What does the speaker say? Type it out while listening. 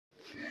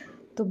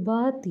तो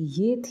बात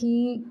ये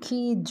थी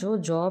कि जो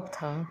जॉब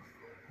था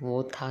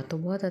वो था तो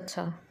बहुत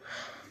अच्छा,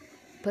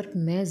 पर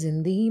मैं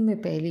ज़िंदगी में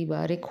पहली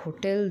बार एक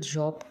होटल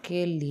जॉब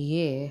के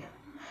लिए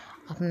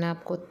अपने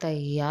आप को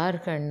तैयार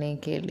करने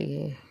के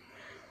लिए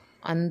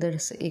अंदर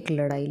से एक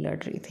लड़ाई लड़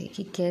रही थी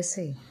कि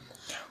कैसे।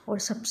 और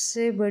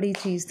सबसे बड़ी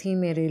चीज़ थी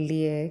मेरे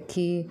लिए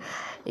कि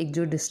एक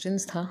जो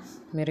डिस्टेंस था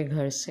मेरे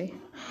घर से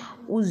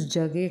उस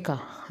जगह का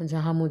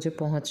जहाँ मुझे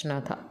पहुँचना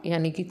था,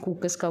 यानी कि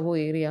कूकस का वो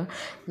एरिया,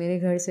 मेरे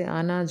घर से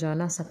आना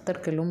जाना 70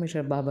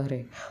 किलोमीटर बाबर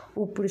है,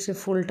 ऊपर से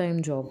फुल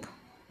टाइम जॉब,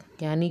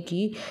 यानी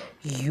कि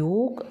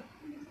योग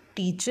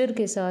टीचर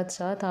के साथ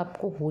साथ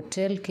आपको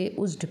होटल के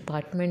उस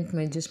डिपार्टमेंट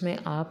में जिसमें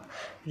आप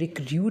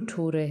रिक्रूट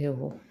हो रहे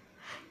हो,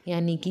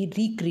 यानी कि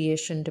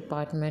रिक्रिएशन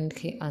डिपार्टमेंट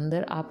के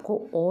अंदर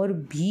आपको और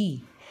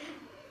भी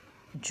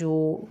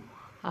जो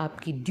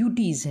आपकी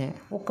ड्यूटीज़ हैं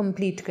वो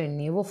कंप्लीट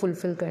करनी है, वो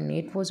फुलफ़िल करनी है।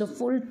 It was a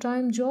full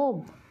time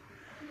job.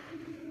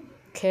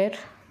 खैर,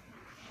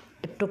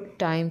 it took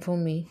time for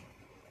me.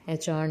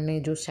 HR ने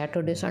जो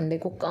सैटरडे संडे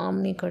को काम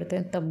नहीं करते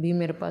हैं तब भी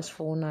मेरे पास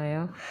फ़ोन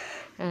आया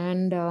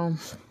एंड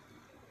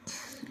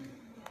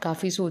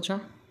काफ़ी सोचा।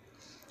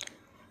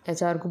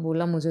 एचआर को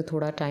बोला मुझे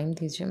थोड़ा टाइम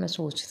दीजिए, मैं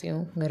सोचती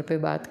हूँ। घर पे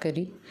बात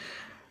करी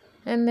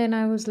and then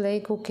I was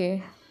like okay,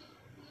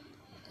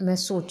 मैं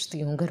सोचती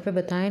हूँ। घर पे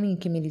बताया नहीं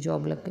कि मेरी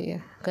जॉब लग गई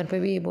है, घर पे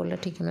भी ये बोला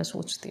ठीक है मैं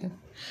सोचती हूँ।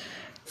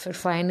 फिर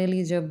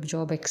फाइनली जब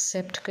जॉब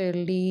एक्सेप्ट कर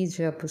ली,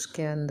 जब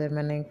उसके अंदर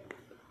मैंने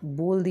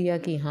बोल दिया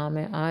कि हाँ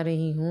मैं आ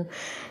रही हूँ,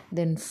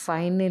 then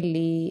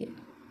finally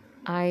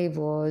I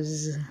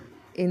was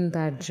in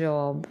that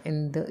job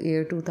in the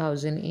year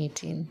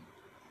 2018।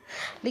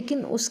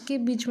 लेकिन उसके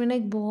बीच में ना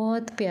एक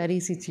बहुत प्यारी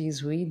सी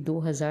चीज़ हुई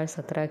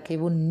 2017 के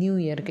वो न्यू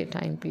ईयर के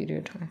टाइम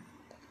पीरियड में।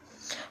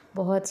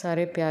 बहुत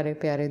सारे प्यारे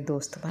प्यारे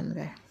दोस्त बन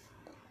गए।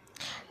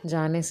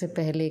 जाने से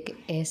पहले एक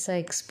ऐसा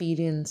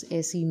एक्सपीरियंस,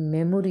 ऐसी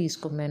मेमोरीज़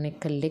को मैंने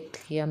कलेक्ट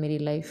किया मेरी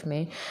लाइफ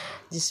में,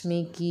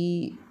 जिसमें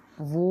कि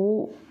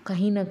वो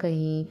कहीं ना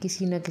कहीं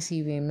किसी न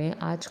किसी वे में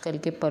आजकल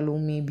के पलों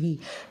में भी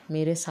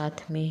मेरे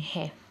साथ में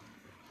है।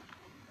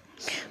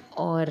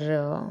 और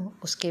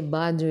उसके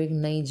बाद जो एक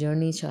नई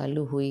जर्नी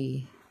चालू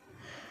हुई,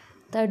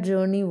 दैट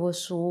जर्नी वो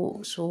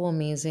so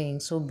amazing,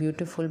 so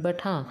beautiful.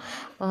 But हाँ,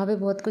 वहाँ पे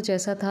बहुत कुछ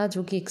ऐसा था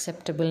जो कि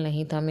एक्सेप्टेबल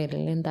नहीं था मेरे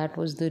लिए। दैट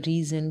वाज द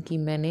रीज़न कि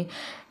मैंने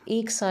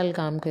 1 साल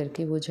काम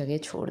करके वो जगह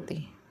छोड़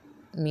दी।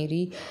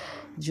 मेरी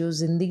जो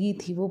ज़िंदगी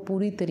थी वो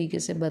पूरी तरीके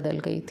से बदल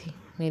गई थी।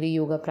 मेरी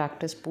योगा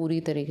प्रैक्टिस पूरी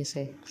तरीके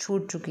से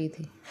छूट चुकी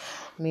थी।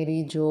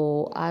 मेरी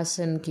जो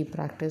आसन की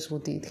प्रैक्टिस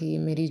होती थी,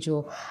 मेरी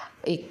जो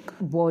एक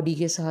बॉडी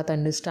के साथ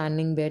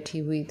अंडरस्टैंडिंग बैठी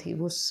हुई थी,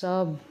 वो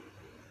सब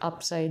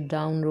अपसाइड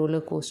डाउन रोलर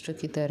कोस्टर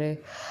की तरह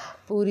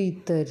पूरी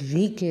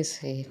तरीके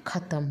से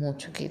ख़त्म हो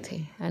चुकी थी।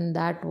 And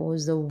that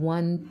was the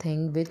one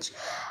thing which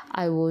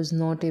I was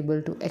not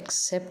able to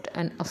accept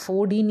and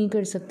afford ही नहीं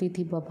कर सकती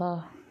थी बाबा।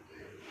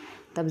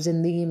 तब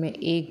ज़िंदगी में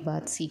एक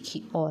बात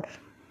सीखी, और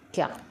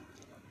क्या,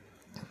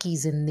 कि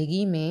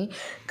ज़िंदगी में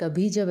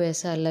कभी जब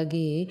ऐसा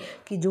लगे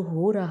कि जो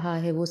हो रहा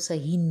है वो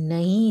सही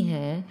नहीं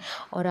है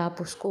और आप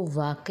उसको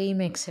वाकई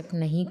में एक्सेप्ट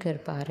नहीं कर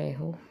पा रहे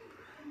हो,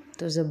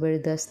 तो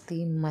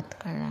ज़बरदस्ती मत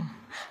करना।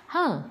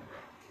 हाँ,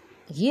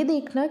 ये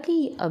देखना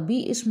कि अभी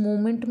इस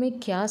मोमेंट में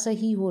क्या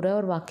सही हो रहा है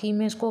और वाकई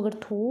में इसको अगर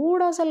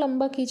थोड़ा सा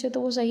लंबा खींचे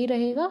तो वो सही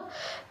रहेगा,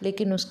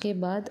 लेकिन उसके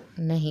बाद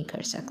नहीं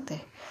कर सकते।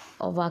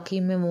 और वाकई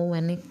में वो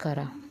मैंने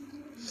करा।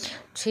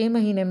 6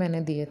 महीने मैंने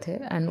दिए थे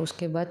एंड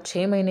उसके बाद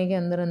 6 महीने के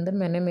अंदर अंदर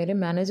मैंने मेरे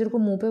मैनेजर को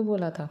मुंह पे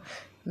बोला था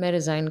मैं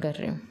रिज़ाइन कर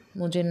रही हूँ,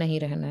 मुझे नहीं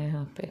रहना है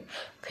यहाँ पे।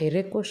 फिर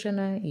एक क्वेश्चन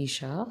आया,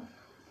 ईशा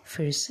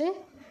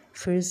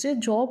फिर से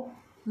जॉब,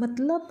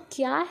 मतलब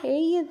क्या है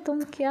ये,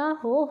 तुम क्या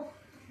हो?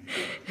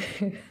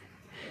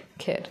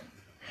 खैर,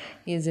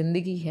 ये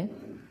ज़िंदगी है।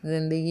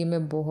 ज़िंदगी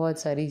में बहुत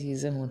सारी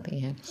चीज़ें होती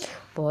हैं,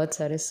 बहुत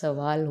सारे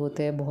सवाल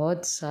होते हैं,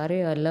 बहुत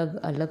सारे अलग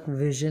अलग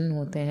विज़न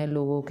होते हैं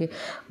लोगों के,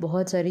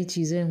 बहुत सारी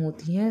चीज़ें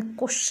होती हैं,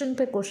 क्वेश्चन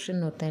पे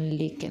क्वेश्चन होते हैं।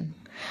 लेकिन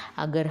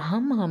अगर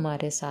हम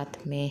हमारे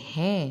साथ में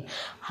हैं,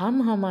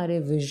 हम हमारे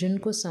विज़न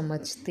को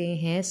समझते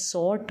हैं,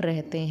 सॉर्ट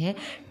रहते हैं,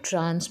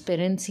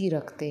 ट्रांसपेरेंसी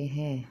रखते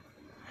हैं,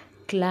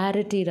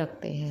 क्लैरिटी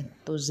रखते हैं,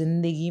 तो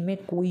ज़िंदगी में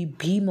कोई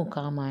भी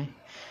मुकाम आए,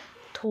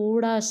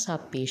 थोड़ा सा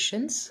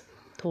पेशेंस,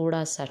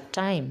 थोड़ा सा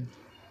टाइम,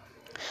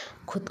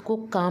 खुद को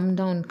काम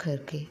डाउन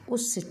करके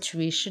उस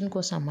सिचुएशन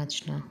को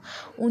समझना,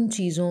 उन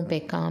चीज़ों पे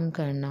काम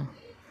करना,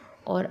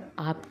 और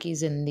आपकी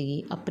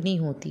ज़िंदगी अपनी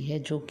होती है,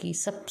 जो कि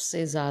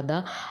सबसे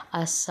ज़्यादा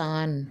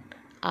आसान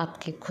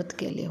आपके खुद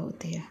के लिए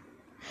होती है।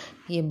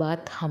 ये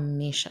बात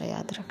हमेशा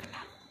याद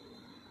रखना।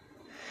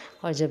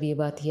 और जब ये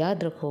बात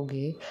याद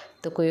रखोगे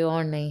तो कोई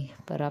और नहीं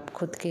पर आप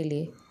खुद के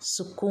लिए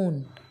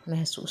सुकून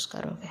महसूस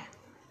करोगे।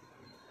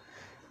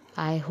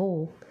 I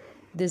hope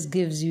this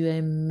gives you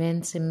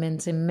immense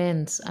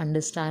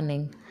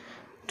understanding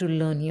to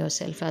learn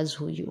yourself as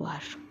who you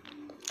are.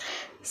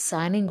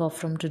 Signing off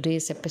from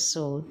today's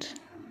episode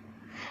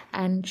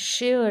and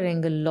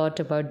sharing a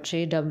lot about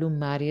J.W.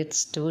 Marriott's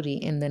story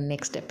in the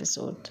next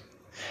episode.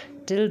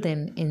 Till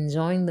then,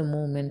 enjoying the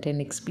moment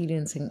and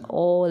experiencing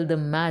all the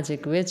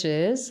magic which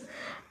is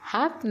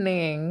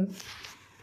happening?